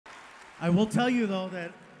I will tell you, though,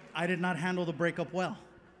 that I did not handle the breakup well.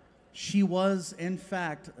 She was, in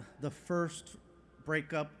fact, the first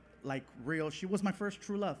breakup, like real. She was my first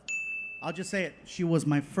true love. I'll just say it. She was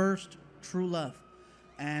my first true love.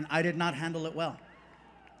 And I did not handle it well.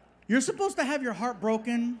 You're supposed to have your heart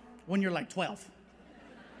broken when you're like 12.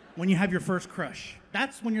 When you have your first crush.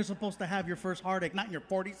 That's when you're supposed to have your first heartache, not in your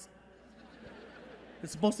 40s.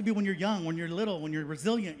 It's supposed to be when you're young, when you're little, when you're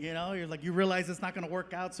resilient, you know? You're like, you realize it's not going to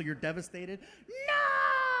work out, so you're devastated.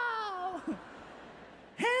 No!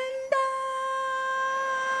 And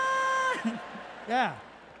yeah.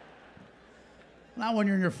 Not when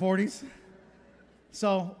you're in your 40s.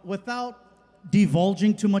 So without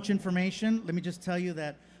divulging too much information, let me just tell you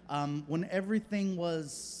that when everything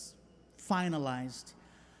was finalized,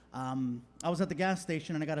 I was at the gas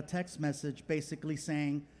station and I got a text message basically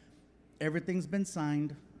saying, everything's been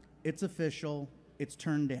signed, it's official, it's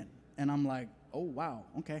turned in. And I'm like, oh, wow,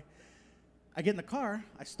 okay. I get in the car,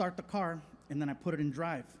 I start the car, and then I put it in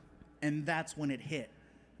drive. And that's when it hit.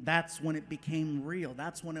 That's when it became real.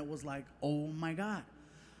 That's when it was like, oh my God,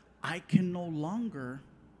 I can no longer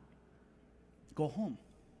go home.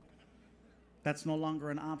 That's no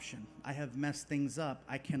longer an option. I have messed things up.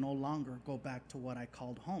 I can no longer go back to what I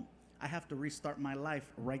called home. I have to restart my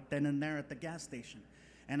life right then and there at the gas station.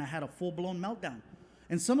 And I had a full-blown meltdown.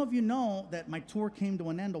 And some of you know that my tour came to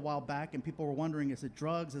an end a while back, and people were wondering, is it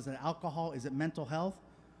drugs, is it alcohol, is it mental health?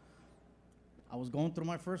 I was going through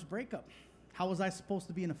my first breakup. How was I supposed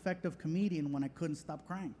to be an effective comedian when I couldn't stop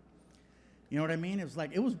crying? You know what I mean? It was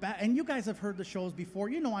like, it was bad. And you guys have heard the shows before.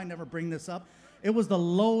 You know I never bring this up. It was the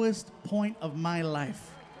lowest point of my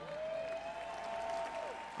life.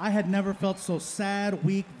 I had never felt so sad,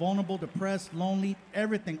 weak, vulnerable, depressed, lonely,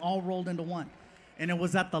 everything all rolled into one. And it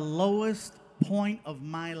was at the lowest point of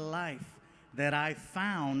my life that I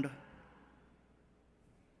found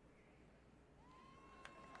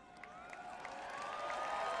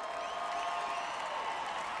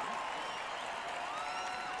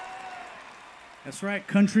that's right,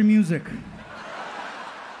 country music.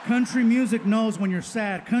 Country music knows when you're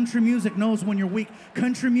sad. Country music knows when you're weak.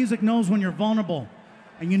 Country music knows when you're vulnerable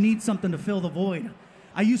and you need something to fill the void.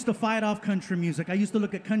 I used to fight off country music. I used to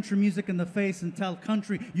look at country music in the face and tell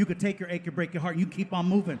country, you could take your ache, you break your heart, you keep on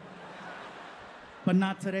moving. But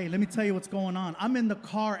not today. Let me tell you what's going on. I'm in the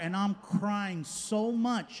car and I'm crying so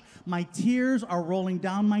much. My tears are rolling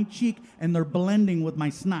down my cheek and they're blending with my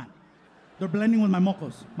snot. They're blending with my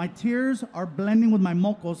mocos. My tears are blending with my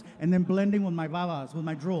mocos and then blending with my babas, with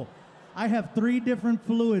my drool. I have 3 different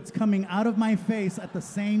fluids coming out of my face at the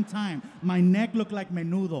same time. My neck looked like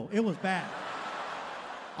menudo. It was bad.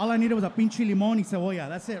 All I needed was a pinche limón y cebolla.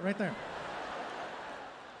 That's it right there.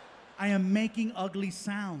 I am making ugly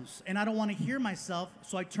sounds and I don't want to hear myself,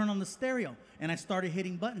 so I turn on the stereo and I started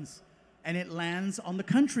hitting buttons and it lands on the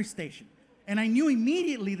country station. And I knew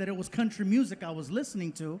immediately that it was country music I was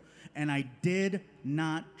listening to, and I did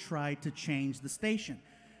not try to change the station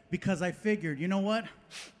because I figured, you know what?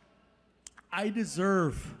 I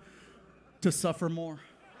deserve to suffer more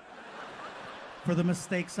for the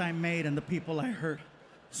mistakes I made and the people I hurt.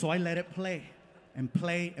 So I let it play and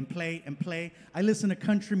play and play and play. I listened to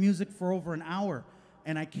country music for over an hour,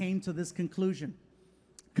 and I came to this conclusion.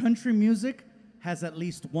 Country music has at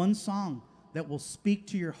least one song that will speak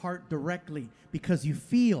to your heart directly because you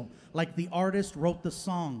feel like the artist wrote the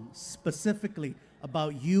song specifically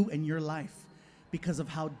about you and your life because of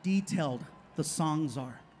how detailed the songs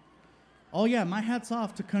are. Oh yeah, my hat's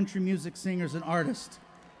off to country music singers and artists.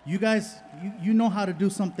 You guys, you know how to do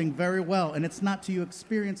something very well, and it's not till you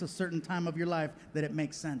experience a certain time of your life that it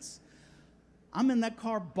makes sense. I'm in that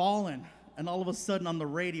car bawling, and all of a sudden on the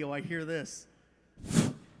radio I hear this.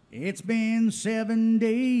 It's been 7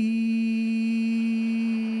 days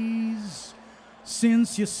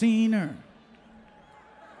since you seen her.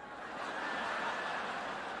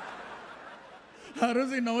 How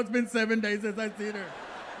does he know it's been 7 days since I've seen her?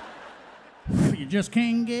 You just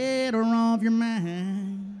can't get her off your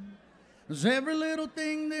mind. 'Cause every little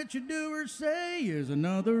thing that you do or say is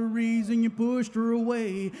another reason you pushed her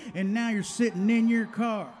away. And now you're sitting in your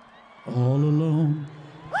car all alone.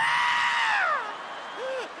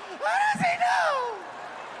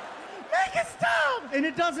 And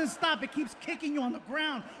it doesn't stop. It keeps kicking you on the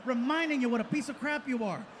ground, reminding you what a piece of crap you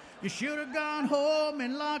are. You should have gone home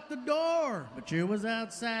and locked the door, but you was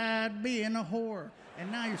outside being a whore. And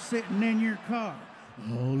now you're sitting in your car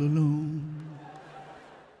all alone.